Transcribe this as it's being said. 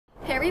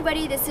Hey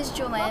everybody, this is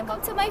Jewelyn.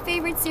 Welcome to my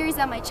favorite series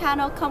on my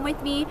channel, Come With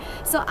Me.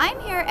 So I'm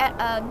here at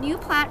a new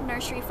plant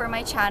nursery for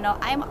my channel.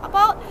 I'm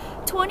about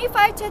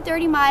 25 to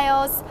 30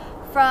 miles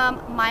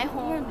from my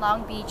home in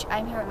Long Beach.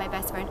 I'm here with my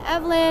best friend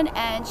Evelyn,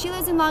 and she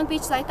lives in Long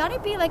Beach, so I thought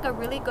it'd be like a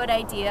really good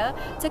idea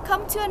to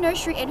come to a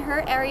nursery in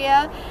her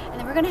area, and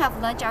then we're gonna have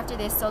lunch after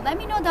this. So let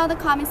me know down in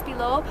the comments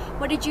below,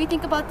 what did you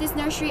think about this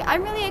nursery?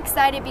 I'm really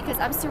excited because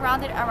I'm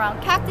surrounded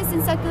around cactus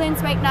and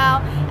succulents right now,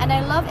 and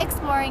I love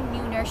exploring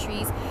new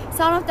nurseries.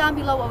 Sound off down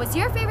below what was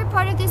your favorite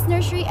part of this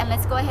nursery, and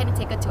let's go ahead and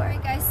take a tour.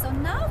 Alright guys, so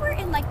now we're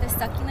in like the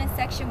succulent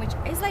section, which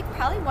is like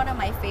probably one of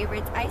my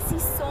favorites. I see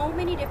so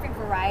many different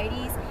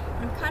varieties.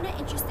 I'm kind of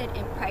interested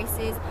in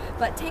prices,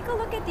 but take a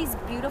look at these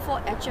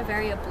beautiful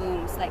echeveria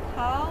blooms. Like,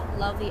 how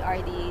lovely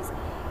are these?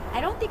 I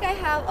don't think I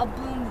have a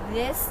bloom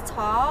this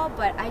tall,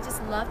 but I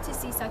just love to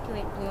see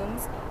succulent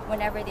blooms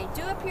whenever they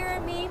do appear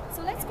in me.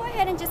 So let's go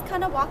ahead and just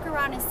kind of walk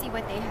around and see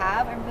what they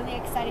have. I'm really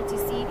excited to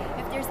see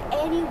if there's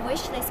any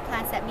wish list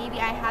plants that maybe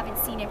I haven't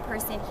seen in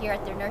person here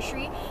at their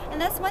nursery.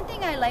 And that's one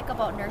thing I like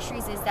about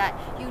nurseries, is that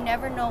you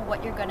never know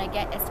what you're gonna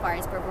get as far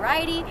as for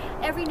variety.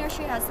 Every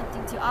nursery has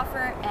something to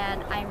offer,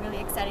 and I'm really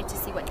excited to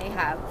see what they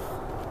have.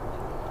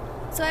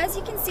 So as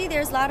you can see,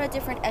 there's a lot of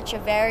different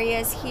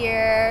echeverias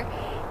here,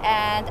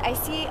 and I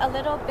see a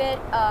little bit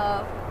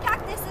of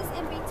cactuses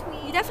in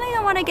between. You definitely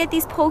don't want to get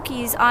these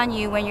pokies on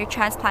you when you're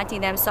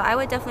transplanting them, so I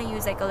would definitely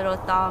use like a little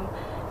thong,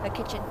 a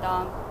kitchen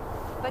thong.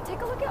 But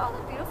take a look at all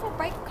the beautiful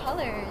bright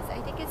colors.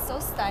 I think it's so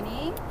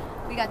stunning.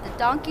 We got the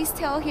donkey's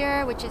tail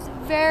here, which is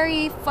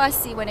very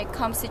fussy when it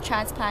comes to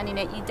transplanting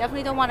it. You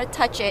definitely don't want to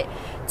touch it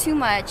too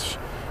much.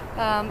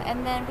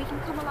 And then we can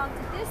come along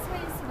to this way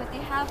and see what they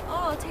have.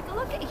 Oh, take a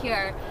look at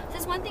here.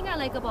 This is one thing I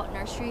like about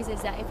nurseries,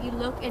 is that if you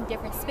look in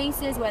different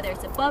spaces, whether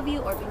it's above you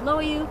or below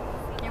you,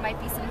 there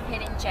might be some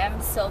hidden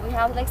gems. So we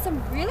have like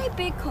some really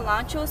big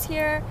calanchos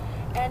here,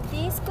 and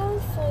these go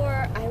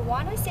for, I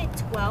want to say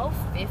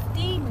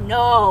 $12.50.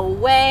 No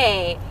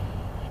way!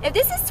 If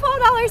this is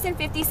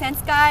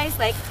 $12.50, guys,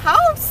 like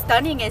how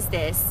stunning is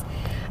this?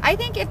 I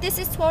think if this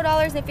is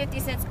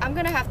 $12.50, I'm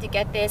gonna have to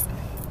get this.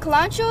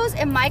 Calanchos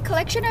in my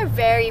collection are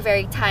very,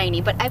 very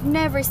tiny, but I've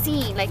never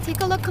seen, like, take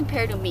a look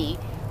compared to me,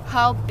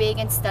 how big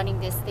and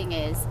stunning this thing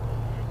is.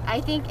 I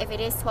think if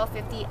it is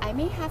 $12.50, I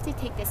may have to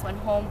take this one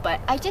home,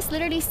 but I just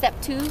literally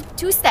stepped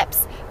two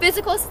steps,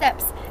 physical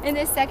steps in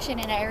this section,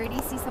 and I already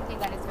see something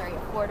that is very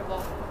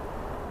affordable.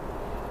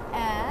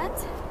 And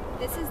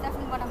this is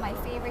definitely one of my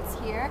favorites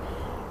here.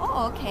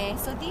 Oh, okay,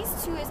 so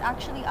these two is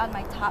actually on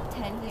my top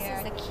 10 here. This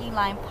is the key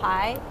lime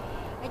pie.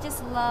 I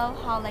just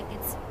love how like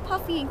it's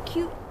puffy and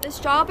cute. The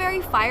strawberry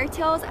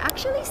firetails, I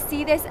actually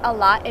see this a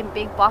lot in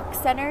big box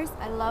centers.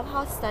 I love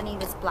how stunning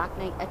this Black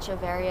Knight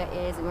echeveria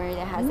is, where it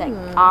has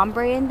that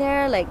ombre in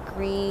there, like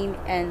green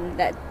and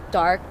that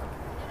dark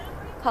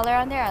color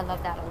on there. I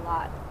love that a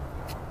lot.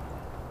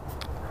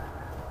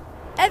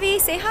 Evie,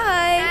 say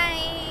hi.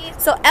 Hi.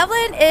 So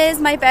Evelyn is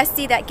my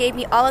bestie that gave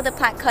me all of the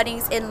plant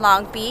cuttings in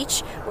Long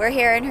Beach. We're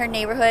here in her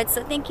neighborhood,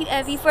 so thank you,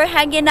 Evie, for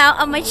hanging out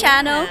on my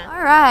channel.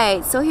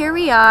 Alright, so here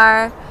we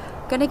are.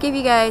 Gonna give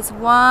you guys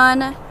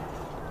one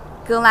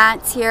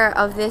glance here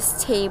of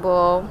this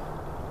table.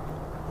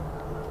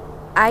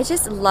 I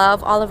just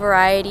love all the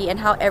variety and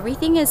how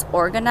everything is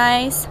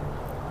organized.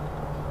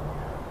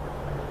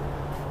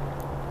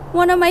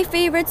 One of my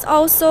favorites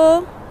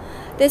also,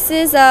 this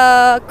is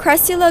a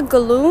Cressula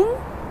Gallum.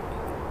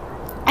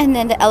 And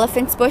then the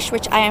elephant's bush,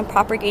 which I am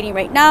propagating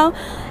right now.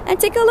 And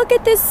take a look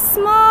at this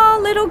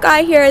small little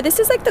guy here. This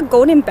is like the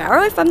golden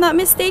barrel, if I'm not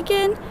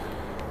mistaken.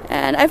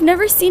 And I've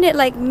never seen it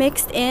like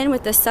mixed in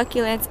with the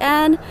succulents.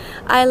 And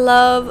I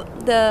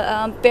love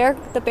the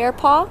bear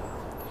paw,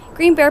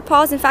 green bear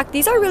paws. In fact,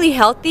 these are really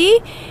healthy,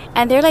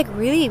 and they're like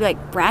really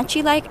like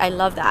branchy like. I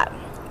love that.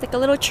 It's like a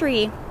little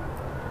tree.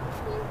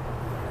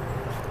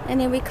 And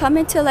then we come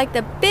into like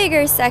the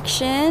bigger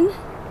section.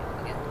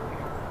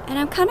 And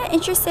I'm kind of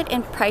interested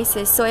in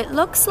prices. So it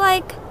looks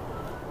like,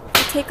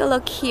 take a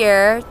look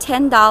here,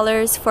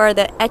 $10 for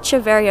the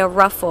echeveria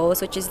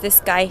ruffles, which is this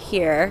guy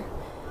here.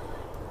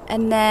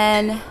 And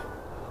then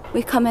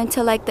we come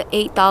into like the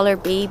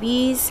 $8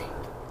 babies.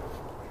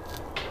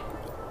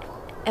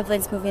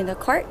 Evelyn's moving the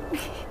cart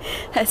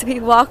as we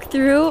walk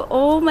through.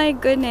 Oh my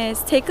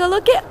goodness, take a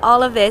look at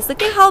all of this.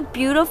 Look at how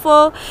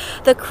beautiful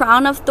the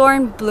crown of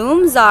thorn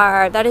blooms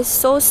are. That is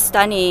so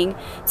stunning.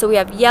 So we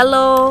have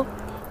yellow,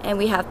 and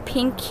we have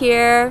pink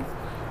here,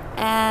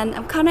 and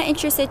I'm kind of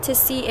interested to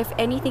see if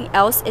anything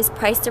else is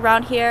priced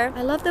around here.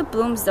 I love the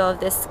blooms though of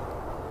this.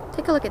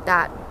 Take a look at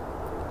that.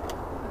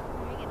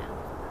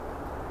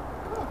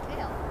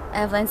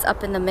 Evelyn's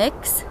up in the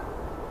mix.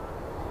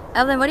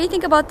 Evelyn, what do you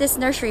think about this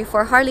nursery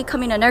for hardly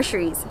coming to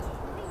nurseries?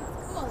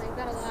 Cool, they've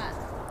got a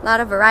lot. A lot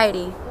of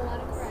variety. A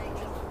lot of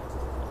variety.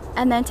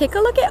 And then take a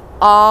look at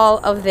all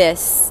of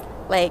this.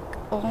 Like,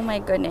 oh my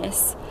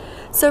goodness.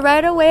 So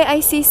right away I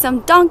see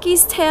some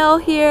donkey's tail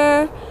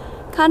here.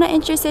 Kind of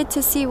interested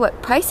to see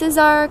what prices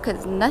are,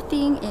 because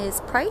nothing is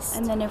priced.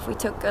 And then if we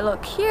took a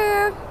look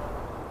here,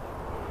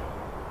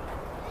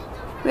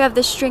 We have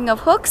the string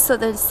of hooks, so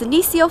the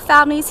Senecio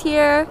family's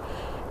here.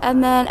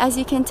 And then, as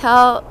you can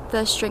tell,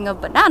 the string of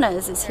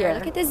bananas is here.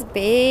 Look at this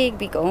big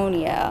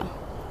begonia.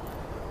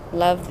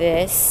 Love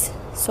this.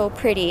 So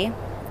pretty.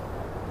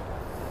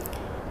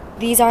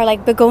 These are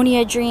like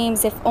begonia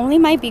dreams. If only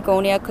my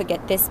begonia could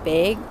get this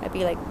big, I'd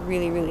be like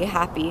really, really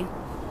happy.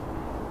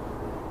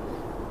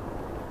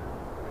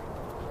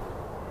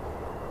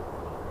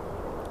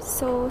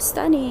 So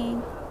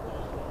stunning.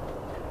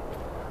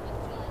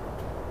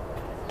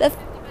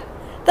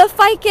 The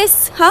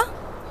ficus, huh?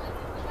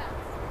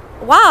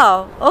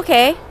 Wow,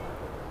 okay.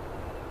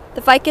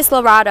 The ficus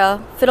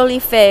lorata, fiddle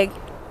leaf fig.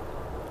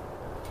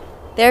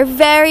 They're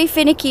very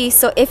finicky,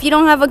 so if you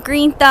don't have a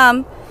green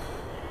thumb,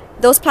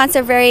 those plants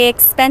are very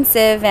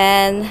expensive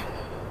and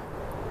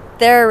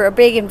they're a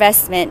big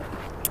investment.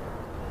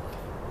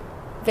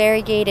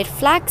 Variegated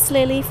flax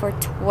lily for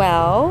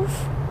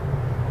 12.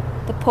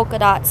 The polka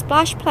dot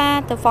splash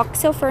plant, the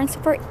foxtail ferns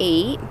for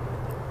 8.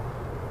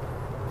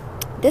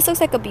 This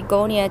looks like a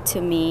begonia to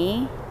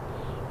me.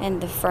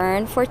 And the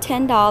fern for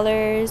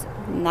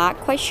 $10. Not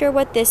quite sure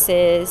what this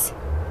is.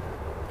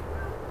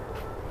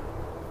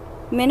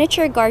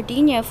 Miniature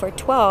gardenia for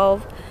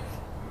 12.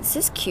 This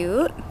is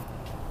cute.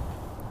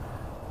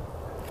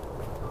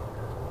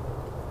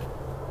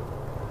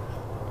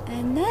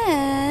 And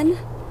then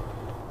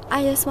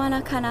I just want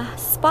to kind of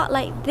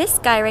spotlight this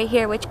guy right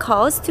here, which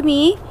calls to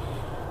me.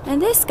 And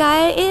this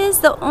guy is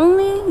the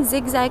only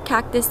zigzag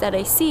cactus that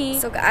I see.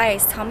 So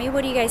guys, tell me,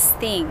 what do you guys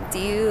think? Do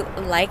you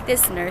like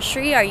this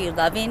nursery? Are you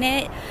loving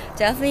it?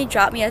 Definitely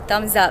drop me a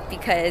thumbs up,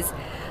 because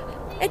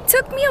it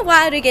took me a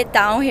while to get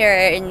down here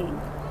in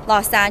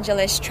Los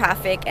Angeles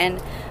traffic,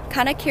 and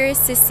kind of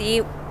curious to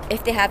see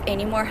if they have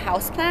any more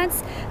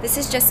houseplants. This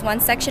is just one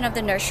section of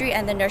the nursery,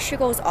 and the nursery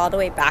goes all the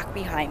way back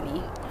behind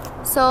me.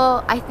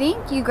 So I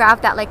think you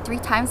grabbed that like 3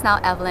 times now,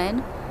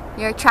 Evelyn.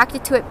 You're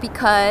attracted to it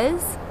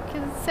because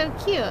it's so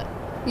cute.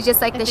 You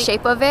just like the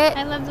shape of it?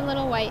 I love the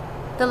little white.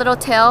 The little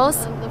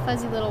tails? The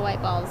fuzzy little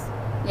white balls.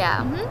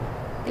 Yeah.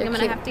 I think I'm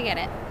gonna have to get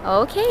it.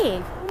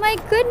 Okay. Oh my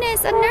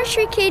goodness, a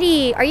nursery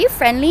kitty. Are you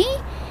friendly?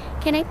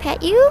 Can I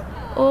pet you?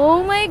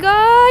 Oh my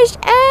gosh,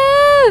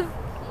 Ev!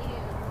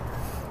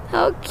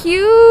 How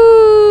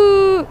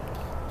cute!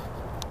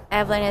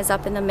 Evelyn is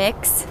up in the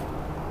mix.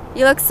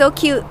 You look so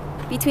cute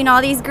between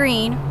all these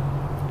green.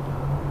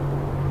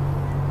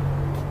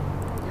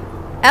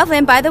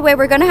 Evelyn, by the way,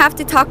 we're gonna have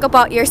to talk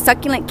about your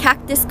succulent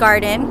cactus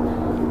garden.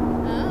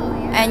 Oh,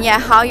 yeah. And yeah,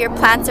 how your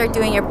plants are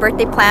doing, your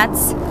birthday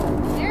plants. The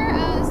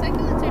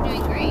succulents are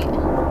doing great.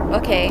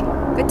 Okay,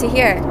 good to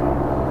hear.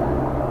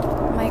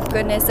 My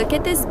goodness, look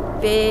at this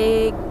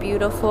big,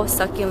 beautiful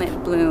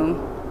succulent bloom.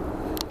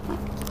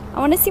 I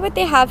want to see what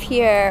they have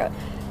here.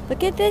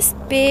 Look at this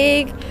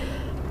big,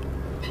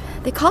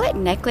 they call it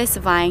necklace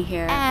vine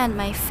here. And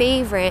my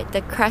favorite,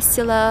 the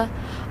Cressula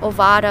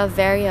ovata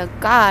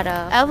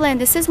variegata. Evelyn,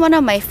 this is one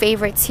of my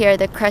favorites here,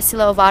 the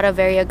Cressula ovata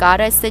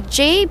variegata. It's the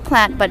jade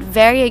plant, but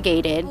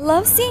variegated. I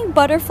love seeing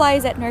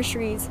butterflies at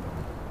nurseries.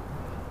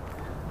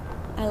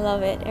 I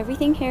love it.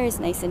 Everything here is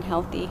nice and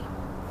healthy.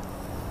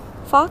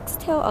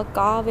 Foxtail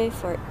agave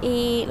for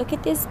 8. Look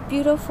at this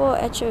beautiful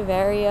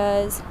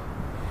echeverias.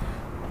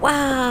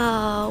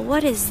 Wow,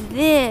 what is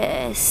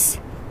this?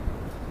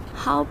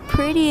 How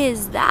pretty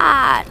is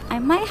that? I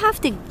might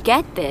have to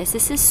get this.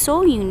 This is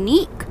so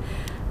unique.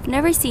 I've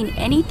never seen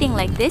anything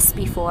like this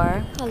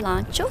before.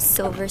 Calancho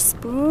silver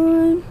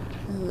spoon.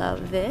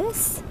 Love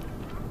this.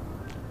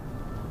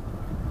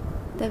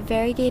 The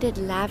variegated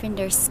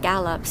lavender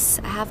scallops.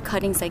 I have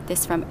cuttings like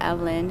this from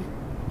Evelyn.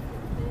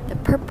 The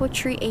purple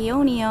tree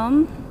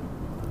aeonium.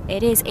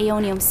 It is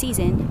aeonium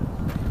season.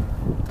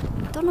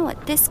 Don't know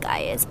what this guy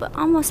is, but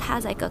almost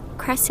has like a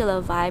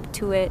Cressula vibe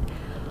to it,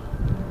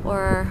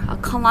 or a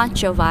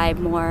Calancho vibe,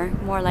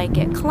 more like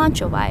a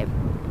Calancho vibe.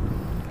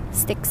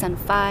 Sticks on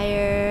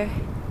fire.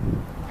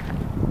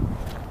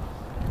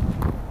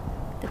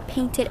 The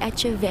painted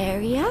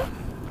echeveria.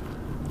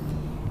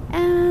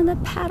 And the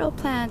paddle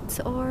plant,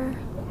 or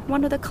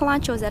one of the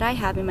Calanchos that I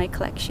have in my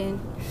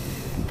collection.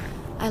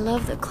 I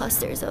love the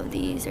clusters of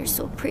these, they're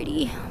so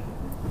pretty.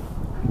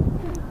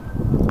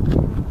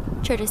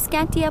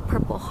 Tradescantia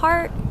purple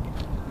heart.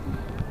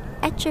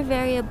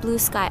 Echeveria blue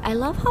sky. I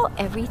love how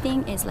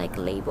everything is like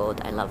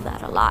labeled. I love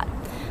that a lot.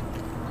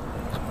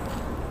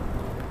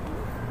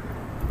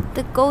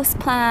 The ghost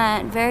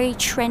plant, very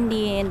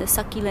trendy in the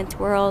succulent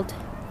world.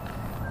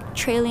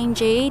 Trailing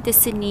jade, the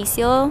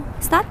Senecio.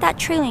 It's not that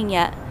trailing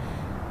yet,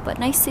 but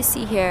nice to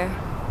see here.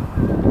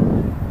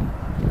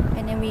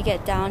 And then we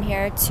get down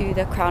here to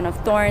the crown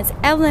of thorns.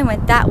 Evelyn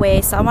went that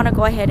way, so I want to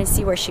go ahead and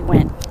see where she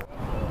went.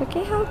 Look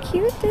at how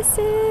cute this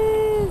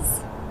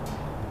is.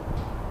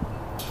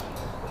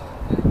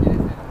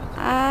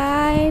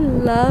 I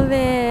love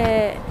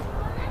it.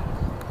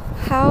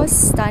 How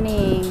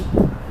stunning.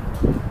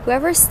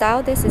 Whoever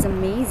styled this is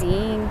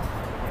amazing.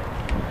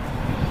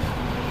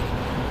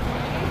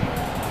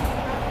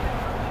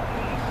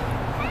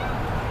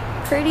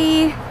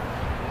 Pretty.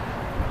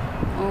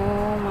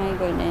 Oh my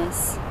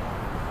goodness.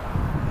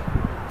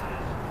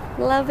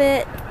 Love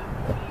it.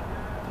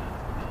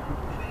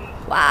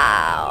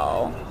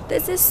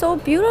 This is so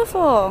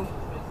beautiful.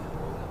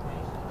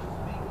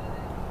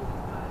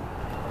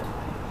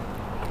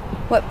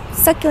 What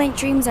succulent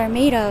dreams are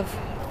made of.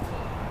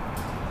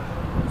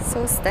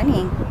 So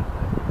stunning.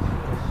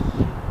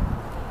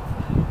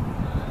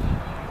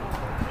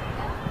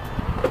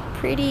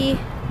 Pretty.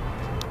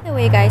 By the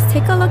way, guys,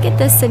 take a look at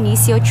the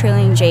Senecio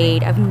trailing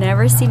jade. I've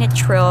never seen it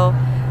trail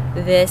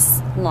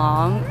this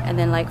long, and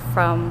then like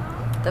from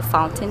the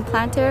fountain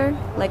planter,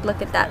 like look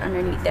at that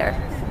underneath there.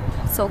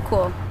 So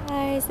cool.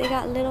 Guys, they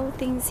got little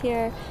things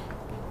here.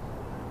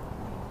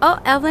 Oh,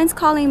 Evelyn's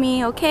calling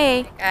me.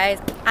 Okay. Guys,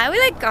 I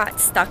like got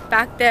stuck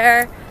back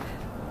there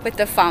with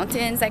the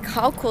fountains. Like,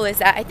 how cool is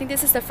that? I think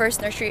this is the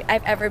first nursery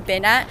I've ever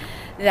been at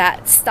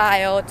that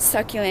styled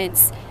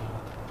succulents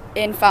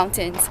in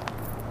fountains.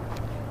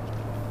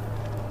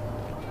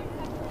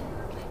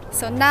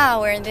 So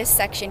now we're in this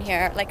section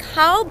here. Like,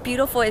 how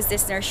beautiful is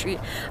this nursery?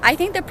 I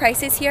think the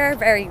prices here are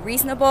very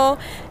reasonable.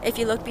 If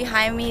you look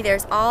behind me,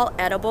 there's all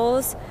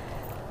edibles.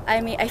 I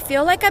mean, I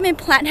feel like I'm in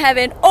plant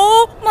heaven.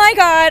 Oh my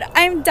god,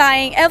 I'm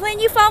dying. Evelyn,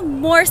 you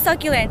found more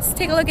succulents.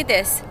 Take a look at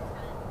this.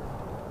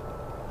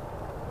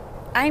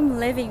 I'm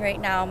living right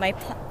now my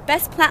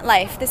best plant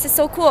life. This is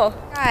so cool.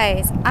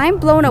 Guys, I'm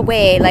blown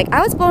away. Like,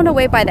 I was blown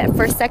away by that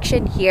first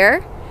section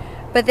here.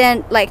 But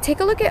then, like, take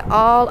a look at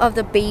all of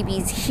the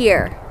babies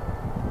here.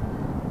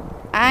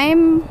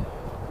 I'm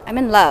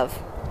in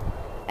love.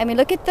 I mean,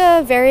 look at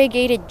the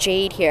variegated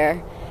jade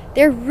here.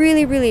 They're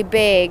really, really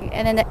big.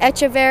 And then the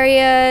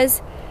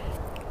echeverias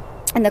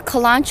and the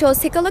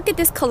calanchos. Take a look at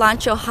this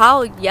calancho,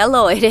 how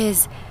yellow it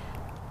is.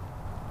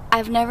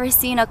 I've never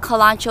seen a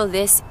calancho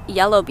this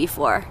yellow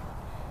before.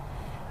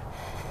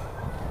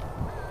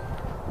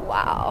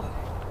 Wow.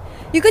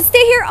 You could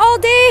stay here all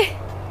day.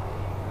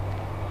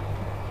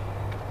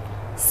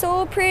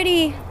 So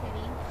pretty.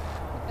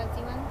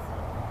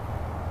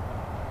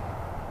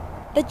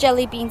 The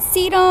jelly bean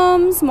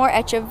sedums, more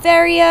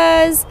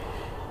echeverias.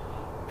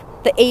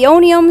 The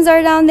aeoniums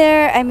are down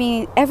there. I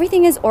mean,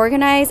 everything is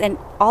organized and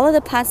all of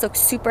the plants look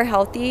super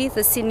healthy.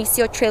 The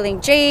Senecio trailing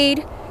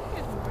jade.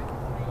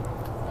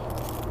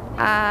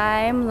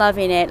 I'm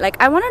loving it. Like,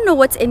 I want to know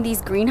what's in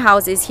these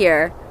greenhouses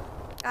here.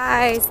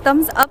 Guys,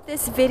 thumbs up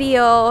this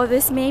video.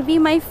 This may be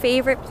my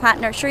favorite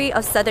plant nursery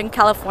of Southern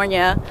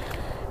California.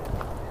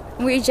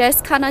 We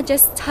just kind of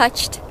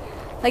touched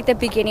like the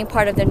beginning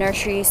part of the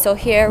nursery. So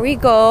here we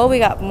go. We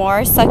got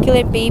more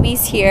succulent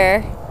babies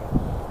here.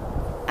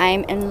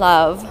 I'm in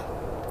love.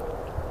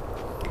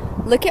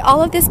 Look at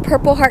all of this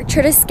purple heart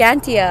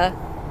tridescantia.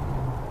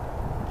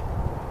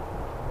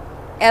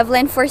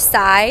 Evelyn for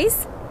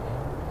size.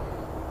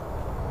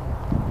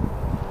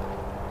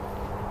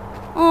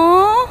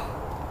 Aww.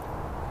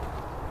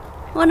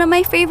 One of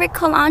my favorite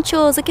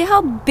calanchos. Look at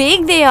how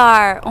big they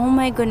are. Oh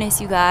my goodness,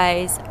 you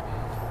guys.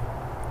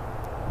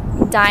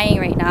 I'm dying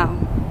right now.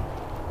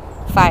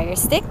 Fire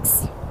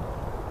sticks.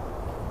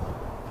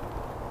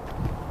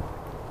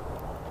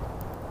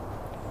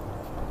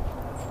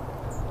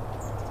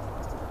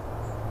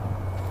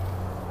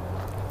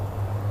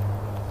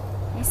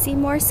 I see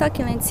more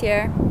succulents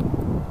here.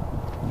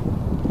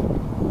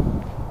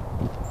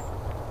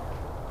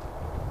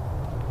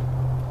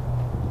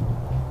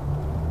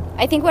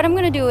 I think what I'm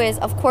gonna do is,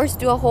 of course,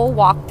 do a whole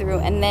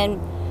walkthrough and then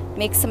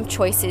make some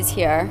choices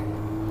here.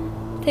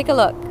 Take a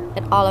look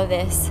at all of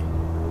this.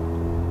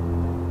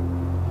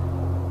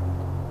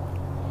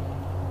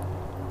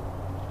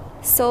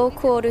 So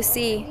cool to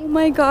see. Oh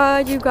my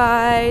god, you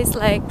guys,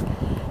 like,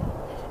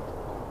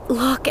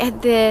 look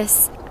at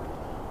this.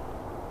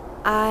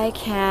 I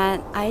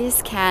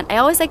just can't. I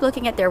always like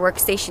looking at their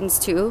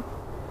workstations too.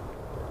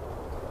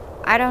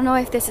 I don't know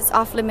if this is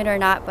off limit or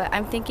not, but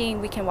I'm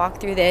thinking we can walk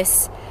through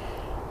this.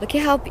 Look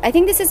at how, I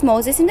think this is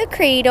Moses in the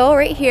cradle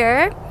right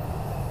here.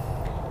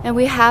 And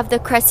we have the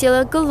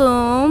Cressula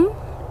gallum,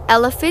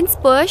 elephant's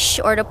bush,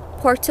 or the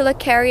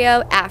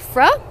Portulacaria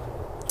afra.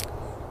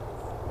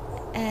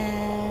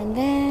 And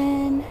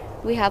then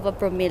we have a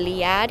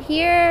bromeliad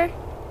here.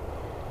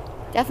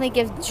 Definitely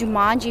gives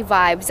Jumanji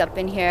vibes up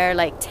in here.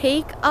 Like,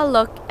 take a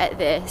look at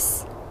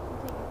this.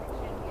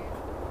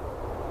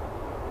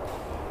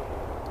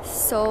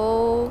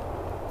 So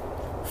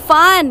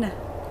fun.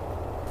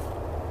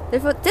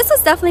 This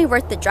was definitely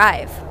worth the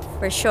drive,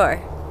 for sure.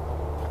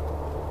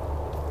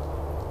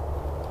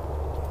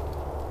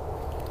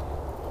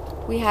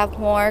 We have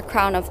more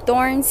crown of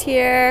thorns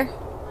here.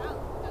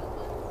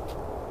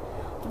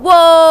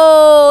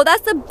 Whoa,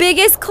 that's the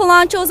biggest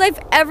calanchos I've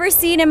ever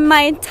seen in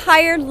my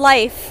entire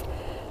life.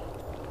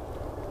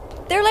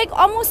 They're like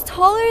almost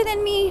taller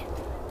than me.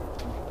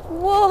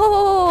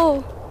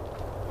 Whoa.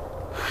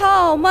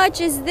 How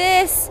much is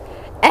this?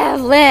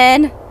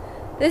 Evelyn,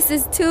 this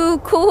is too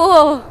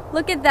cool.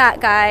 Look at that,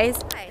 guys.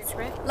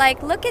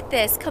 Like, look at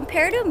this.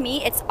 Compared to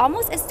me, it's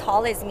almost as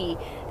tall as me.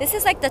 This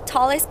is like the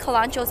tallest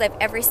calanchos I've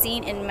ever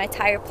seen in my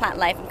entire plant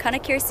life. I'm kind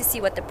of curious to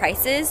see what the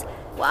price is.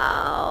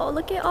 Wow,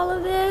 look at all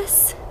of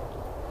this.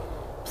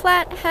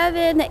 Plant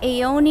heaven, the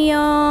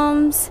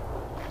aeoniums.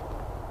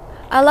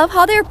 I love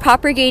how they're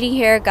propagating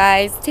here,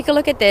 guys. Take a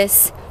look at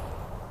this.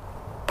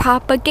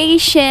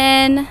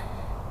 propagation.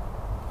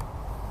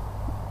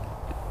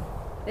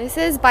 This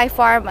is by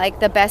far like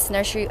the best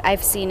nursery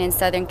I've seen in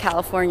Southern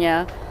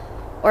California,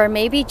 or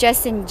maybe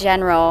just in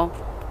general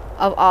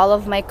of all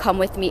of my Come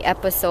With Me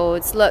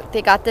episodes. Look,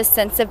 they got the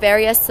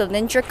Sansevieria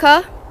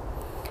cylindrica,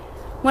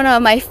 one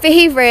of my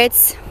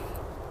favorites.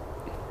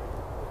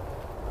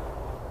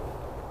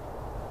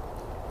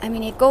 I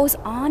mean, it goes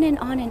on and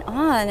on and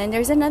on. And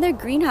there's another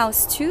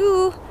greenhouse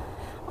too.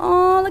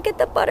 Oh, look at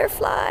the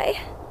butterfly.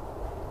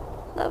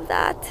 Love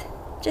that.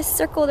 Just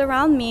circled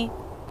around me.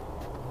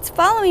 It's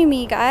following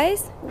me,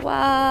 guys.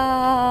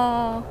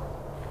 Wow.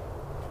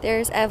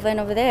 There's Evelyn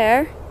over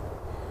there.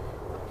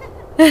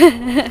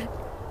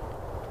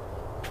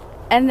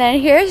 And then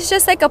here's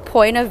just like a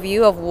point of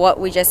view of what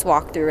we just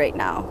walked through right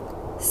now.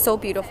 So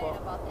beautiful.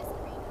 About this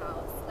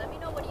greenhouse. Let me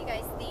know what you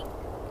guys think.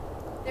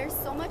 There's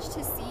so much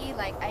to see,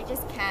 like I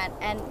just can't.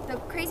 And the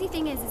crazy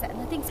thing is that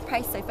nothing's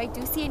priced. So if I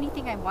do see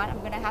anything I want,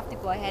 I'm gonna have to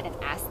go ahead and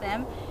ask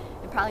them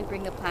and probably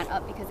bring the plant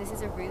up, because this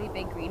is a really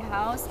big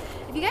greenhouse.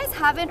 If you guys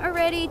haven't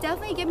already,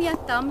 definitely give me a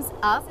thumbs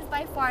up. This is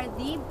by far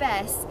the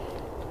best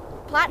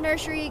plant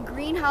nursery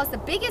greenhouse, the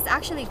biggest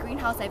actually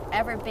greenhouse I've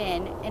ever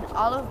been in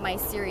all of my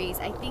series.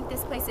 I think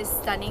this place is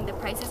stunning. The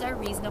prices are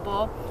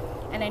reasonable.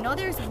 And I know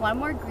there's one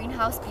more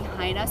greenhouse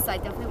behind us, so I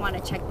definitely want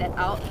to check that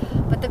out.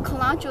 But the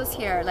cilantros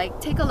here, like,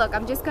 take a look.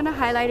 I'm just going to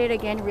highlight it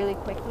again really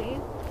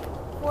quickly.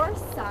 For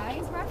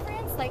size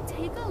reference, like,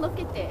 take a look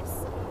at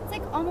this. It's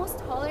like almost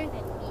taller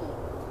than me.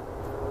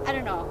 I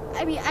don't know.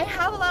 I mean, I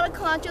have a lot of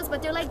cilantros,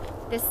 but they're like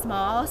this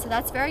small, so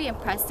that's very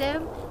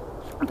impressive.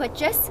 But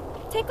just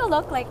take a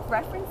look, like,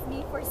 reference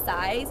me for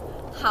size,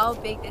 how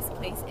big this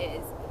place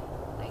is.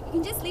 Like, you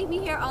can just leave me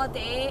here all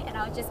day and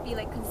I'll just be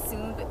like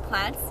consumed with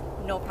plants.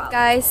 No problem.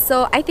 Guys,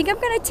 so I think I'm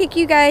gonna take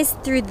you guys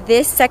through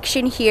this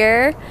section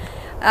here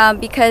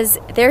because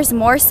there's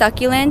more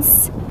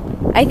succulents.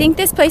 I think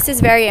this place is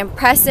very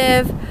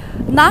impressive.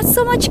 Not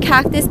so much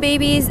cactus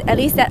babies, at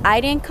least that I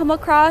didn't come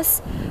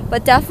across,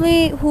 but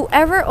definitely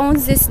whoever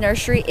owns this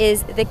nursery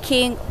is the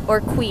king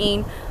or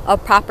queen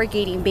of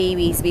propagating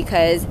babies,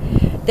 because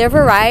their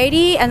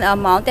variety and the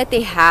amount that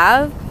they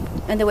have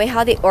and the way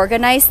how they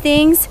organize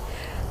things.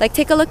 Like,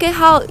 take a look at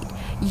how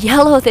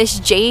yellow this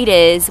jade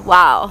is.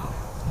 Wow.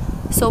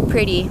 So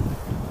pretty.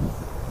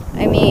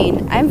 I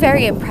mean, I'm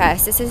very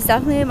impressed. This is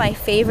definitely my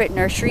favorite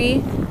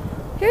nursery.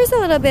 Here's a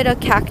little bit of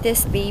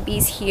cactus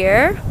babies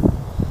here.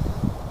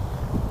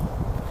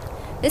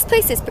 This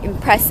place is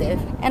impressive.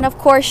 And of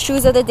course,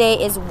 shoes of the day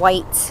is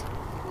white.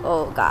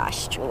 Oh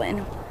gosh,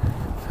 Jewelyn.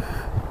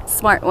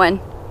 Smart one.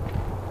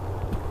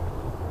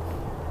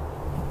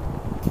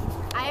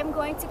 I'm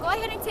going to go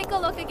ahead and take a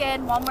look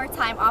again one more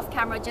time off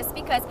camera, just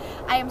because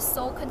I am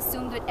so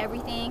consumed with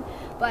everything.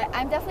 But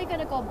I'm definitely going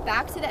to go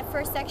back to that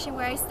first section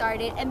where I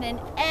started, and then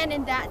end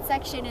in that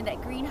section in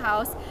that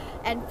greenhouse,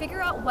 and figure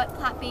out what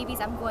plant babies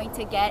I'm going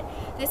to get.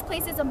 This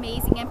place is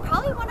amazing and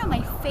probably one of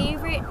my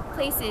favorite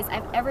places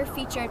I've ever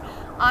featured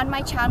on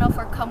my channel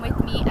for Come With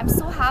Me. I'm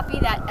so happy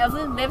that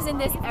Evelyn lives in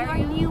this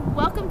area. If you are new,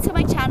 welcome to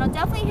my channel.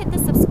 Definitely hit the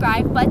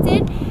subscribe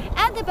button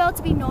and the bell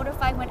to be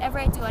notified whenever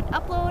I do an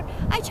upload.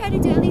 I try to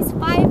do at least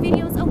 5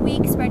 videos a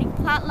week spreading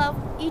plant love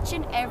each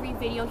and every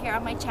video here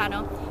on my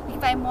channel. You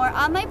can find more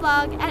on my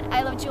blog at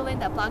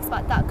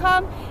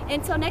ILOVEJEWELYN.blogspot.com.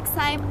 Until next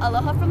time,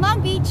 aloha from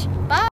Long Beach. Bye!